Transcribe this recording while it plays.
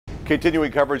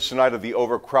Continuing coverage tonight of the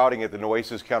overcrowding at the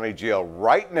Nueces County Jail.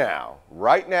 Right now,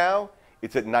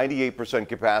 it's at 98%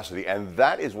 capacity, and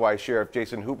that is why Sheriff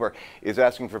Jason Hooper is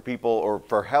asking for people or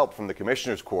for help from the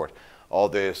Commissioner's Court. All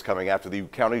this coming after the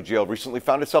county jail recently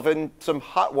found itself in some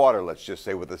hot water, let's just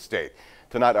say, with the state.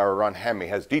 Tonight, our Ron Hemme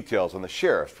has details on the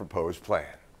sheriff's proposed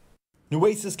plan.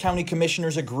 Nueces County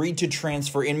commissioners agreed to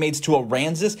transfer inmates to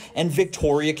Aransas and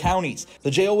Victoria counties.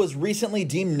 The jail was recently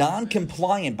deemed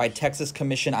non-compliant by Texas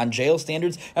Commission on Jail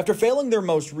Standards after failing their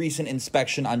most recent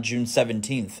inspection on June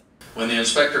 17th. When the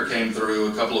inspector came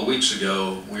through a couple of weeks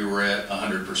ago, we were at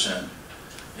 100%.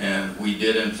 And we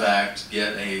did, in fact,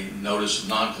 get a notice of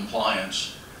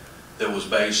non-compliance that was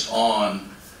based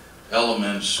on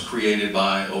elements created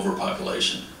by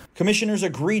overpopulation. Commissioners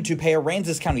agreed to pay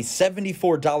Aransas County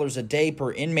 $74 a day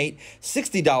per inmate,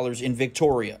 $60 in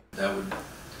Victoria. That would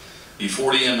be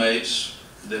 40 inmates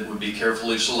that would be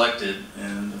carefully selected,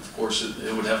 and of course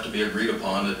it would have to be agreed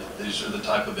upon that these are the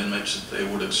type of inmates that they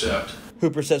would accept.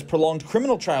 Hooper says prolonged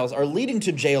criminal trials are leading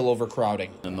to jail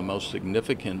overcrowding. And the most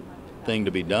significant thing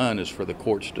to be done is for the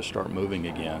courts to start moving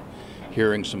again,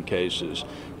 hearing some cases.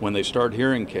 When they start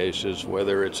hearing cases,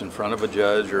 whether it's in front of a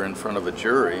judge or in front of a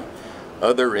jury,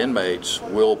 other inmates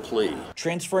will plea.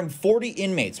 Transferring 40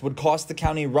 inmates would cost the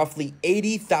county roughly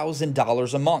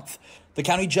 $80,000 a month. The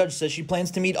county judge says she plans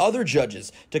to meet other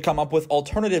judges to come up with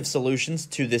alternative solutions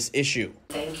to this issue.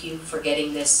 Thank you for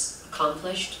getting this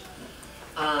accomplished.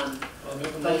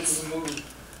 But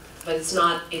it's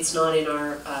not in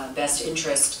our best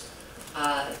interest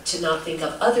to not think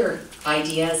of other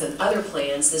ideas and other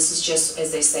plans. This is just,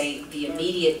 as they say, the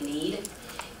immediate need.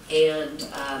 And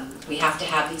we have to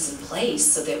have these in place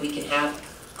so that we can have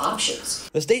options.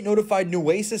 The state notified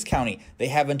Nueces County they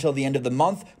have until the end of the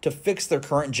month to fix their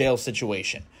current jail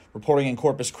situation. Reporting in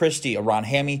Corpus Christi, Ron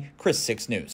Hemme, KRIS 6 News.